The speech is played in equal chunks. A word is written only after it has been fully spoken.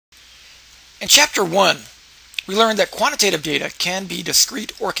In Chapter 1, we learned that quantitative data can be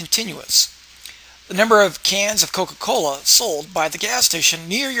discrete or continuous. The number of cans of Coca-Cola sold by the gas station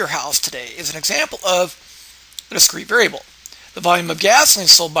near your house today is an example of a discrete variable. The volume of gasoline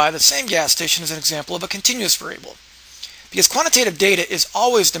sold by the same gas station is an example of a continuous variable. Because quantitative data is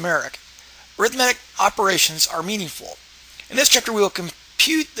always numeric, arithmetic operations are meaningful. In this chapter, we will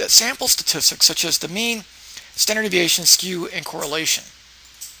compute the sample statistics such as the mean, standard deviation, skew, and correlation.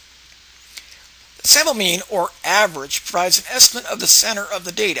 The sample mean, or average, provides an estimate of the center of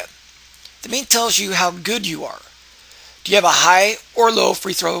the data. The mean tells you how good you are. Do you have a high or low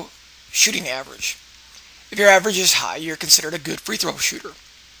free throw shooting average? If your average is high, you're considered a good free throw shooter.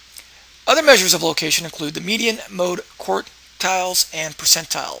 Other measures of location include the median, mode, quartiles, and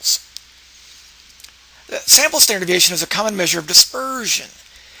percentiles. The sample standard deviation is a common measure of dispersion.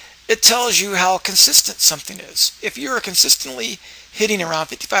 It tells you how consistent something is. If you are consistently hitting around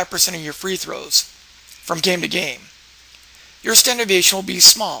 55% of your free throws from game to game, your standard deviation will be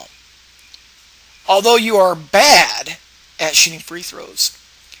small. Although you are bad at shooting free throws,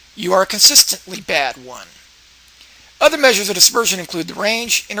 you are a consistently bad one. Other measures of dispersion include the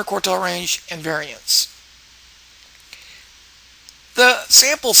range, interquartile range, and variance. The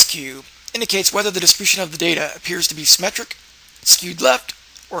sample skew indicates whether the distribution of the data appears to be symmetric, skewed left,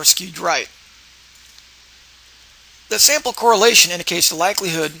 or skewed right. The sample correlation indicates the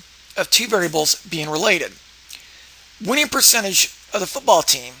likelihood of two variables being related. Winning percentage of the football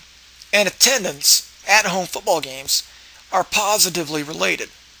team and attendance at home football games are positively related.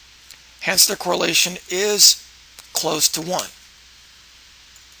 Hence, their correlation is close to 1.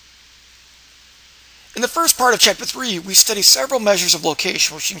 In the first part of Chapter 3, we study several measures of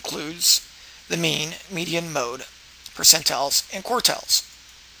location, which includes the mean, median, mode, percentiles, and quartiles.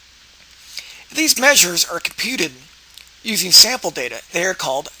 If these measures are computed using sample data, they are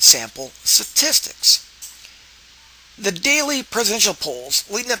called sample statistics. The daily presidential polls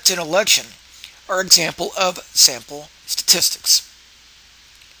leading up to an election are an example of sample statistics,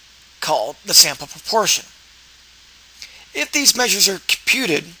 called the sample proportion. If these measures are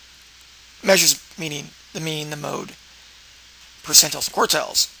computed, measures meaning the mean, the mode, percentiles, and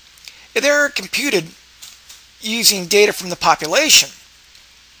quartiles, if they're computed using data from the population,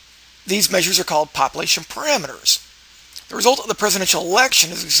 these measures are called population parameters. The result of the presidential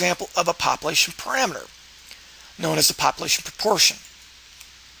election is an example of a population parameter, known as the population proportion.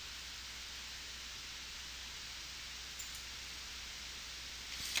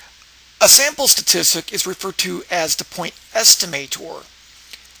 A sample statistic is referred to as the point estimator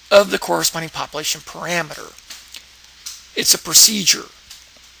of the corresponding population parameter. It's a procedure.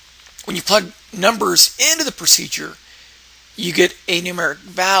 When you plug numbers into the procedure, you get a numeric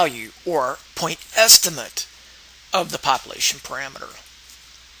value or point estimate of the population parameter.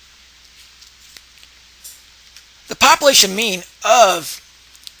 The population mean of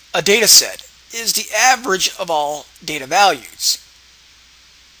a data set is the average of all data values.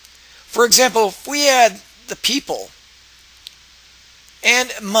 For example, if we had the people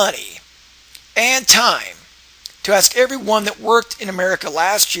and money and time to ask everyone that worked in America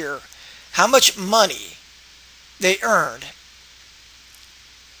last year how much money they earned,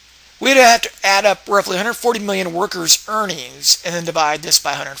 we'd have to add up roughly 140 million workers' earnings and then divide this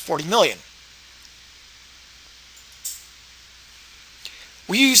by 140 million.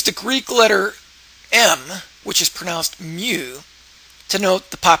 We use the Greek letter M, which is pronounced mu, to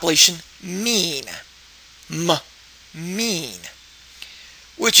note the population mean, mean,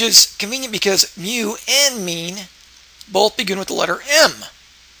 which is convenient because mu and mean both begin with the letter M.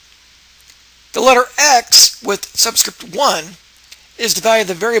 The letter X with subscript 1 is the value of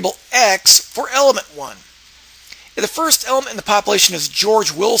the variable X for element 1. If the first element in the population is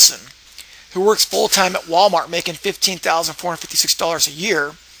George Wilson, who works full-time at Walmart making $15,456 a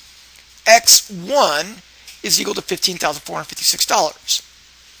year, X1 is equal to $15,456.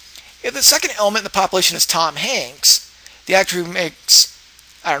 If the second element in the population is Tom Hanks, the actor who makes,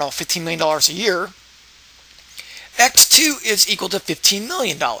 $15 million a year, X2 is equal to $15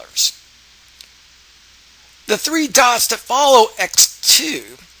 million. The three dots that follow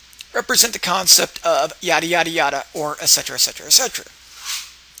X2 represent the concept of yada yada yada, or etc., etc., etc.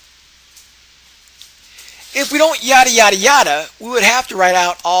 If we don't yada yada yada, we would have to write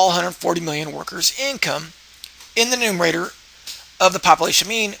out all 140 million workers' income in the numerator of the population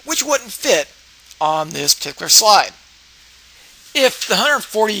mean, which wouldn't fit on this particular slide. If the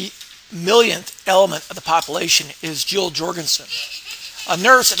 140 millionth element of the population is Jill Jorgensen, a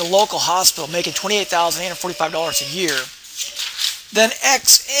nurse at a local hospital making $28,845 a year, then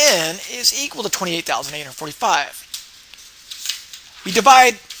XN is equal to $28,845. We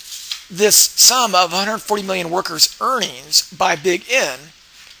divide this sum of 140 million workers' earnings by big N,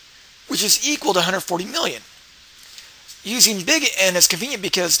 which is equal to 140 million. Using big N is convenient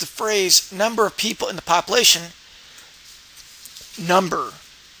because the phrase number of people in the population,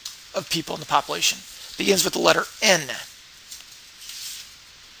 begins with the letter N.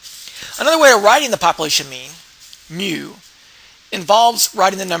 Another way of writing the population mean, mu, involves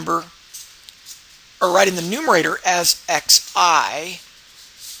writing the numerator as xi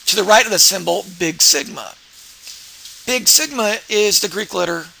to the right of the symbol big sigma. Big sigma is the Greek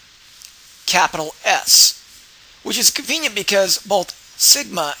letter capital S, which is convenient because both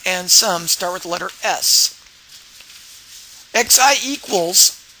sigma and sum start with the letter S. Xi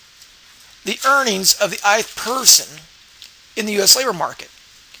equals the earnings of the ith person in the U.S. labor market.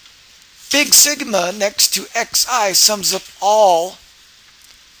 Big sigma next to Xi sums up all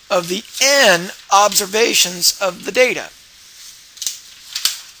of the N observations of the data.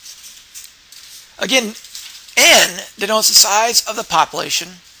 Again, N denotes the size of the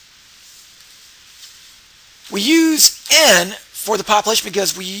population. We use N for the population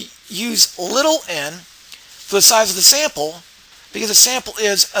because we use little n for the size of the sample, because the sample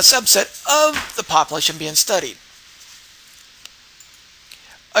is a subset of the population being studied.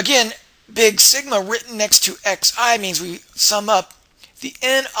 Again, big sigma written next to xi means we sum up the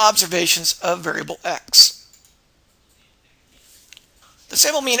n observations of variable x. The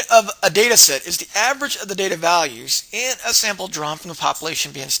sample mean of a data set is the average of the data values in a sample drawn from the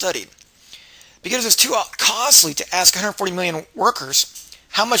population being studied. Because it's too costly to ask 140 million workers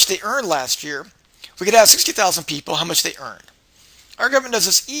how much they earned last year, we could ask 60,000 people how much they earned. Our government does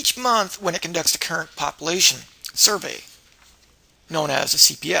this each month when it conducts the current population survey, known as the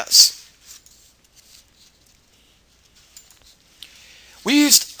CPS. We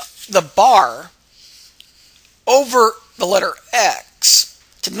used the bar over the letter x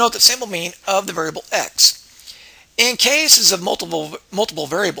to denote the sample mean of the variable x. In cases of multiple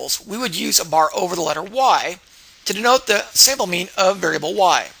variables, we would use a bar over the letter y to denote the sample mean of variable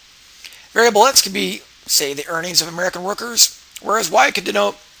y. Variable x could be, say, the earnings of American workers, whereas y could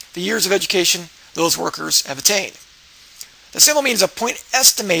denote the years of education those workers have attained. The sample mean is a point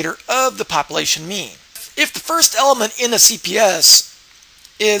estimator of the population mean. If the first element in the CPS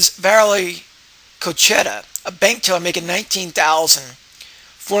is Valerie Cochetta, a bank teller making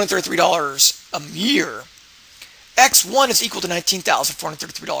 $19,433 a year, X1 is equal to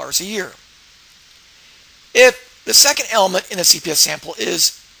 $19,433 a year. If the second element in the CPS sample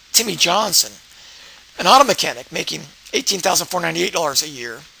is Timmy Johnson, an auto mechanic making $18,498 a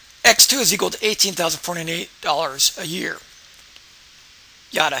year, X2 is equal to $18,498 a year.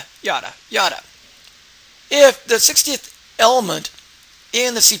 Yada, yada, yada. If the 60th element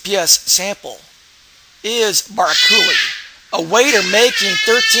in the CPS sample is Bart Cooley, a waiter making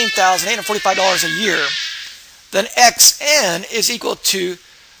 $13,845 a year, then Xn is equal to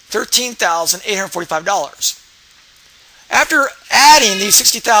 $13,845. After adding these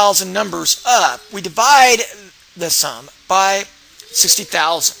 60,000 numbers up, we divide the sum by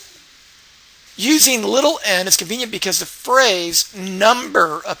 60,000. Using little n is convenient because the phrase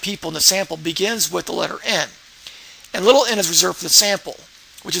number of people in the sample begins with the letter n. And little n is reserved for the sample,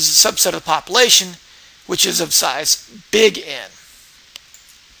 which is a subset of the population, which is of size big N.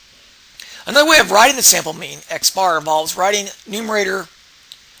 Another way of writing the sample mean, x bar, involves writing numerator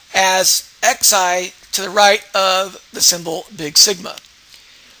as xi to the right of the symbol big sigma.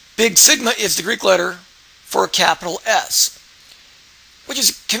 Big sigma is the Greek letter for capital S, which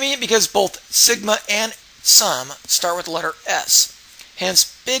is convenient because both sigma and sum start with the letter S.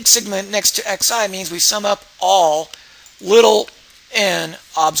 Hence, big sigma next to xi means we sum up all little n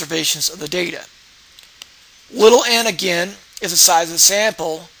observations of the data. Little n, again, is the size of the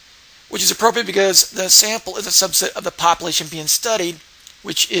sample, which is appropriate because the sample is a subset of the population being studied,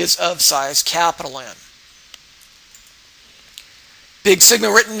 which is of size capital N. Big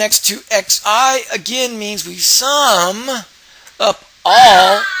sigma written next to xi again means we sum up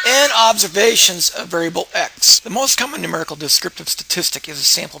all n observations of variable x. The most common numerical descriptive statistic is a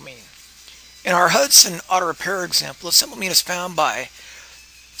sample mean. In our Hudson auto repair example, a sample mean is found by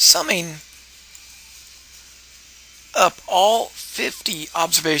summing up all 50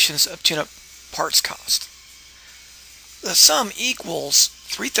 observations of tune-up parts cost. The sum equals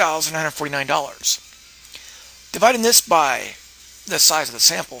 $3,949. Dividing this by the size of the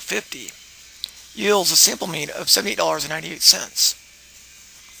sample, 50, yields a sample mean of $78.98.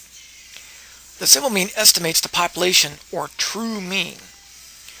 The sample mean estimates the population, or true mean,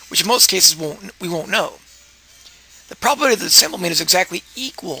 which in most cases we won't know. The probability that the sample mean is exactly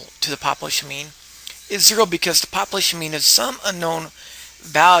equal to the population mean is 0 because the population mean is some unknown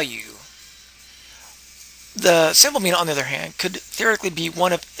value The sample mean, on the other hand, could theoretically be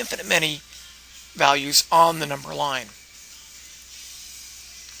one of infinite many values on the number line.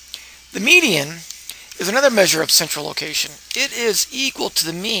 The median is another measure of central location. It is equal to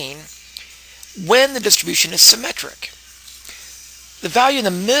the mean when the distribution is symmetric. The value in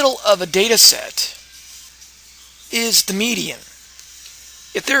the middle of a data set is the median.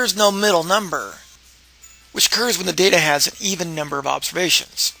 If there is no middle number, which occurs when the data has an even number of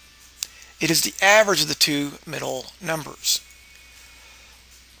observations, it is the average of the two middle numbers.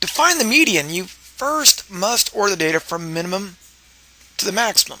 To find the median, you first must order the data from minimum to the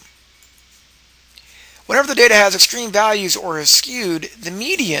maximum. Whenever the data has extreme values or is skewed, the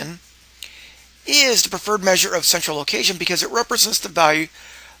median is the preferred measure of central location because it represents the value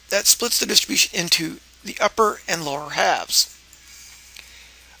that splits the distribution into the upper and lower halves.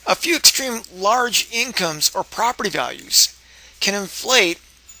 A few extreme large incomes or property values can inflate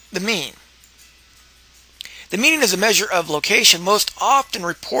the mean. The median is a measure of location most often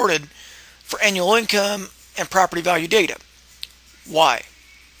reported for annual income and property value data. Why?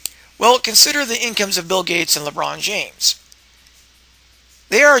 Well, consider the incomes of Bill Gates and LeBron James.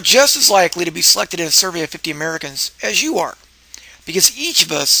 They are just as likely to be selected in a survey of 50 Americans as you are, because each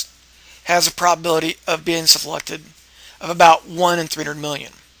of us has a probability of being selected of about 1 in 300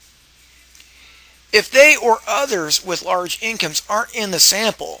 million. If they or others with large incomes aren't in the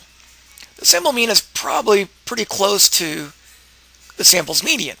sample mean is probably pretty close to the sample's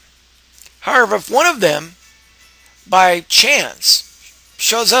median. However, if one of them, by chance,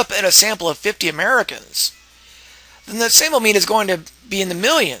 shows up in a sample of 50 Americans, then the sample mean is going to be in the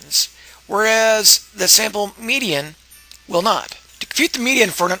millions, whereas the sample median will not. To compute the median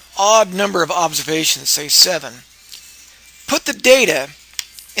for an odd number of observations, say 7, put the data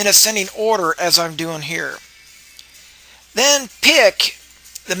in ascending order as I'm doing here. Then pick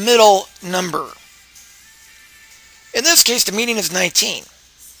the middle number. In this case, the median is 19.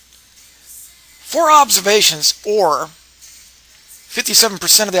 4 observations, or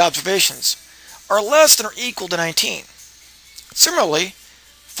 57% of the observations, are less than or equal to 19. Similarly,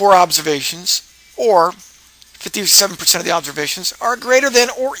 4 observations, or 57% of the observations, are greater than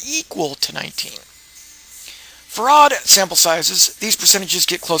or equal to 19. For odd sample sizes, these percentages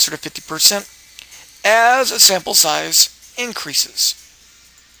get closer to 50% as a sample size increases.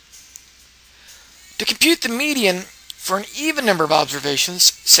 To compute the median for an even number of observations,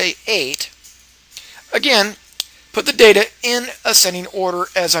 say 8, again, put the data in ascending order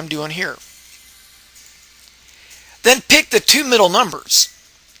as I'm doing here. Then pick the two middle numbers.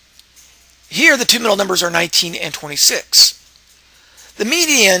 Here the two middle numbers are 19 and 26. The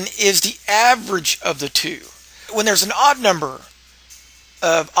median is the average of the two. When there's an odd number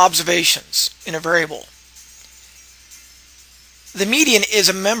of observations in a variable, the median is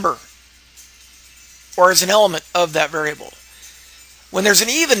a member or is an element of that variable. When there's an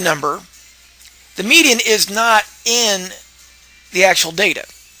even number, the median is not in the actual data.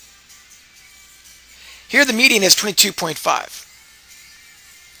 Here the median is 22.5.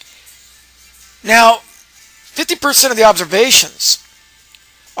 Now, 50% of the observations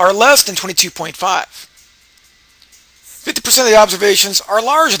are less than 22.5. 50% of the observations are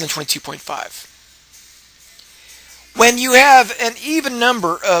larger than 22.5. When you have an even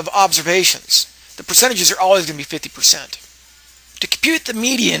number of observations, the percentages are always going to be 50%. To compute the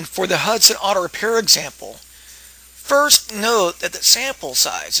median for the Hudson Auto Repair example, first note that the sample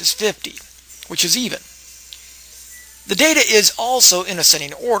size is 50, which is even. The data is also in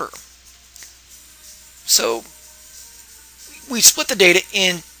ascending order. So we split the data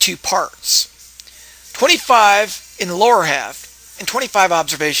in two parts. 25 in the lower half and 25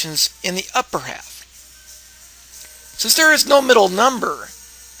 observations in the upper half. Since there is no middle number,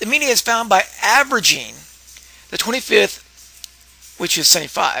 the median is found by averaging the 25th, which is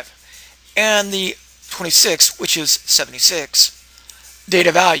 75, and the 26th, which is 76,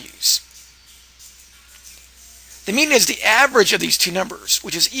 data values. The median is the average of these two numbers,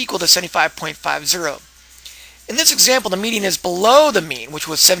 which is equal to 75.50. In this example, the median is below the mean, which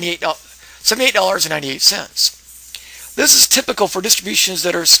was $78.98. This is typical for distributions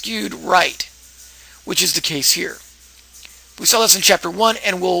that are skewed right, which is the case here. We saw this in Chapter 1,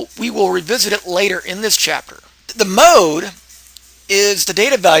 and we will revisit it later in this chapter. The mode is the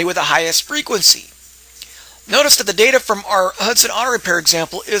data value with the highest frequency. Notice that the data from our Hudson Auto Repair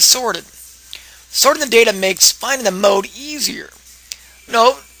example is sorted. Sorting the data makes finding the mode easier.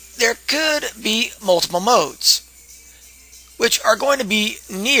 Note, there could be multiple modes, which are going to be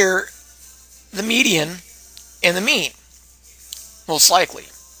near the median and the mean, most likely.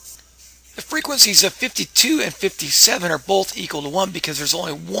 The frequencies of 52 and 57 are both equal to 1 because there's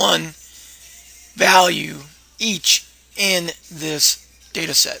only one value each in this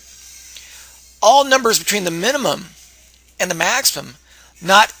data set. All numbers between the minimum and the maximum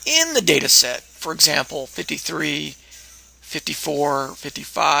not in the data set, for example 53, 54,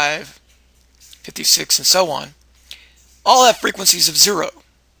 55, 56, and so on, all have frequencies of 0.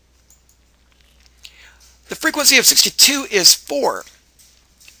 The frequency of 62 is 4.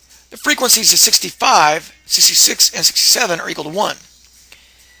 The frequencies of 65, 66, and 67 are equal to 1.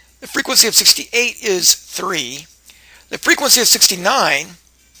 The frequency of 68 is 3. The frequency of 69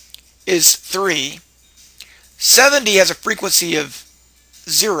 is 3. 70 has a frequency of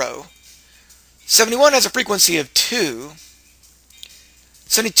 0. 71 has a frequency of 2.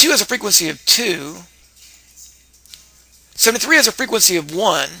 72 has a frequency of 2. 73 has a frequency of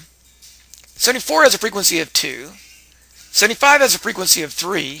 1. 74 has a frequency of 2. 75 has a frequency of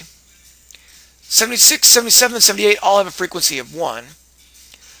 3. 76, 77, and 78 all have a frequency of 1.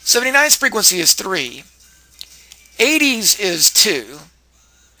 79's frequency is 3. 80's is 2.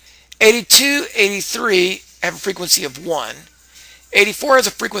 82, 83 have a frequency of 1. 84 has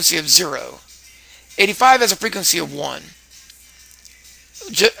a frequency of 0. 85 has a frequency of 1.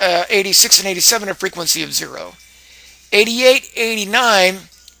 86 and 87 have a frequency of 0. 88, 89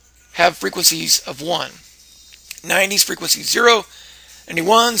 have frequencies of 1. 90's frequency 0.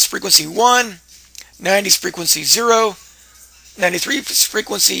 91's frequency 1. 90's frequency 0. 93's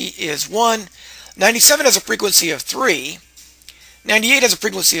frequency is 1. 97 has a frequency of 3. 98 has a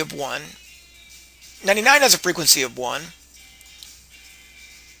frequency of 1. 99 has a frequency of 1.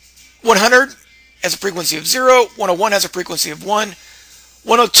 100 has a frequency of 0. 101 has a frequency of 1.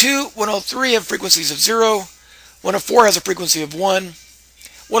 102, 103 have frequencies of 0. 104 has a frequency of 1.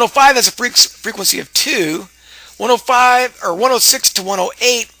 105 has a frequency of 2. 105 or 106 to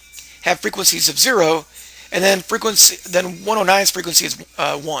 108 have frequencies of 0, and then 109's frequency is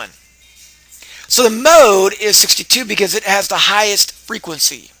 1. So the mode is 62 because it has the highest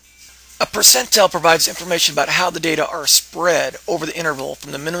frequency. A percentile provides information about how the data are spread over the interval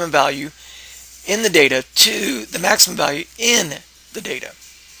from the minimum value in the data to the maximum value in the data.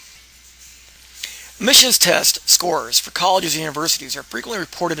 Admissions test scores for colleges and universities are frequently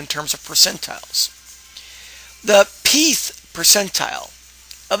reported in terms of percentiles. The pth percentile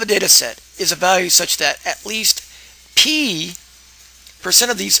of a data set is a value such that at least p%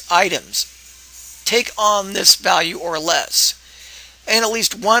 of these items take on this value or less, and at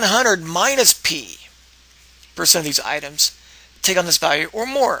least 100 minus p% of these items take on this value or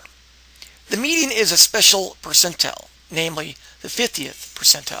more. The median is a special percentile, namely the 50th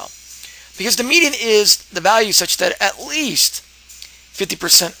percentile, because the median is the value such that at least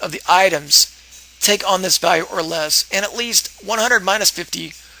 50% of the items take on this value or less, and at least 100 minus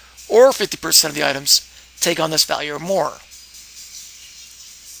 50 or 50% of the items take on this value or more.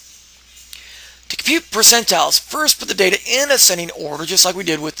 To compute percentiles, first put the data in ascending order, just like we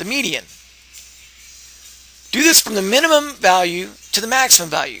did with the median. Do this from the minimum value to the maximum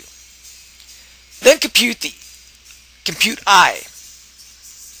value. Then compute I,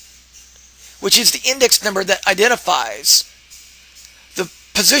 which is the index number that identifies the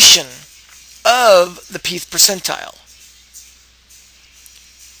position of the pth percentile.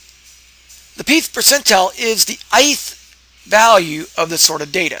 The pth percentile is the ith value of the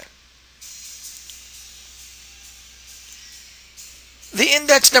sorted data. The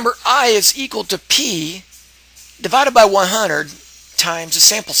index number I is equal to p divided by 100 times the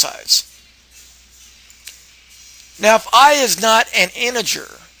sample size. Now, if I is not an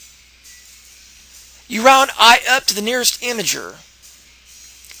integer, you round I up to the nearest integer.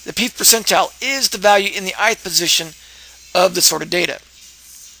 The pth percentile is the value in the ith position of the sorted data.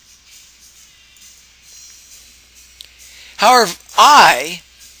 However, if I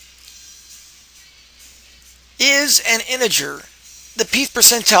is an integer, the pth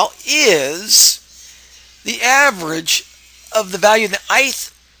percentile is the average of the value in the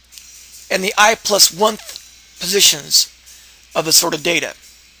ith and the I plus 1th positions of the sorted data.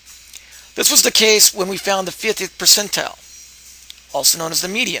 This was the case when we found the 50th percentile, also known as the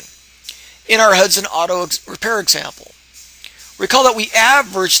median, in our Hudson Auto Repair example. Recall that we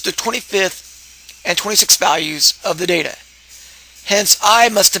averaged the 25th and 26th values of the data. Hence, I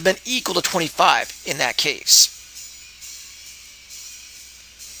must have been equal to 25 in that case.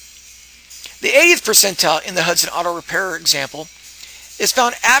 The 80th percentile in the Hudson Auto Repair example is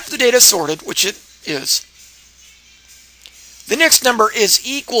found after the data is sorted, which it is. The next number is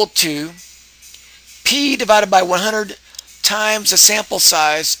equal to p divided by 100 times the sample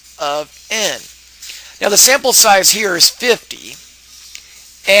size of n. Now the sample size here is 50,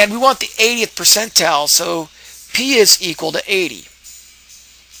 and we want the 80th percentile, so p is equal to 80.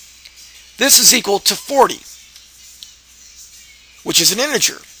 This is equal to 40, which is an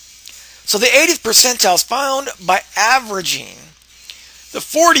integer. So the 80th percentile is found by averaging the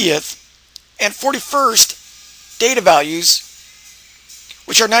 40th and 41st data values,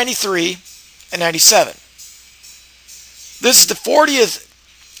 which are 93 and 97. This is the 40th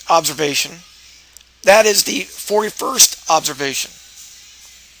observation. That is the 41st observation.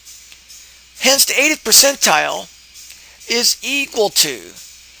 Hence, the 80th percentile is equal to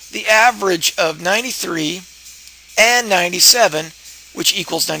the average of 93 and 97, which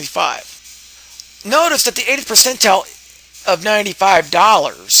equals 95. Notice that the 80th percentile of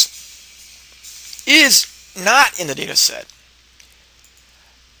 $95 is not in the data set.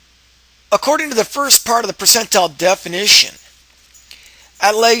 According to the first part of the percentile definition,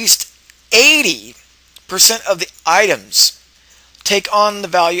 at least 80% of the items take on the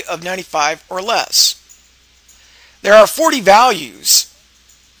value of 95 or less. There are 40 values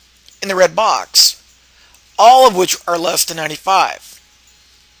in the red box, all of which are less than 95.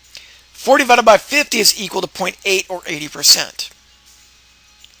 40 divided by 50 is equal to 0.8 or 80%.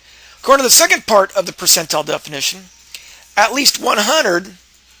 According to the second part of the percentile definition, at least 100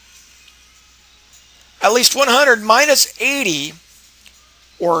 minus 80,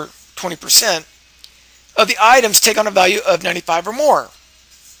 or 20%, of the items take on a value of 95 or more.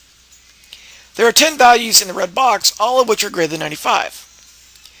 There are 10 values in the red box, all of which are greater than 95.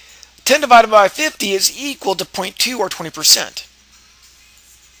 10 divided by 50 is equal to 0.2 or 20%.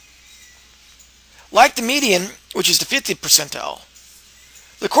 Like the median, which is the 50th percentile,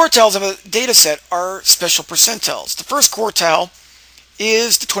 the quartiles of a data set are special percentiles. The first quartile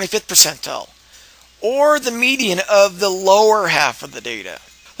is the 25th percentile, or the median of the lower half of the data.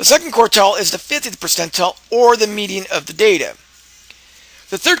 The second quartile is the 50th percentile, or the median of the data.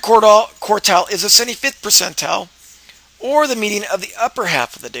 The third quartile is the 75th percentile, or the median of the upper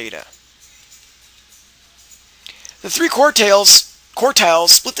half of the data. The three quartiles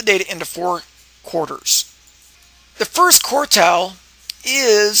split the data into 4 quarters. The first quartile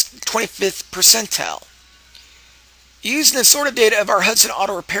is the 25th percentile. Using the sorted data of our Hudson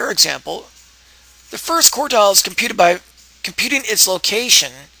Auto Repair example, the first quartile is computed by computing its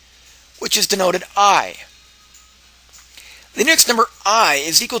location, which is denoted I. The index number I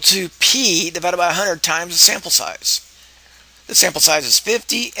is equal to P divided by 100 times the sample size. The sample size is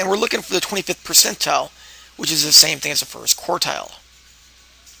 50, and we're looking for the 25th percentile, which is the same thing as the first quartile.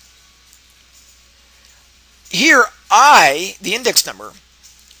 Here, I, the index number,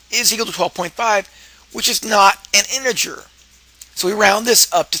 is equal to 12.5, which is not an integer. So we round this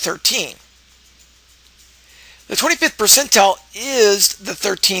up to 13. The 25th percentile is the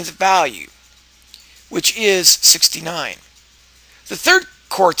 13th value, which is 69. The third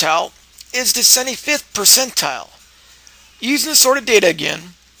quartile is the 75th percentile. Using the sorted data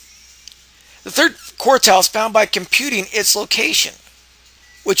again, the third quartile is found by computing its location,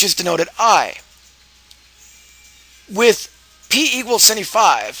 which is denoted I. With P equals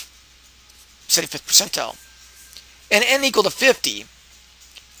 75, 75th percentile, and N equal to 50,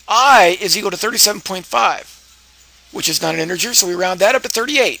 I is equal to 37.5, which is not an integer, so we round that up to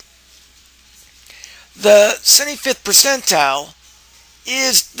 38. The 75th percentile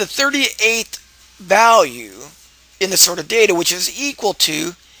is the 38th value in the sorted data, which is equal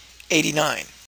to 89.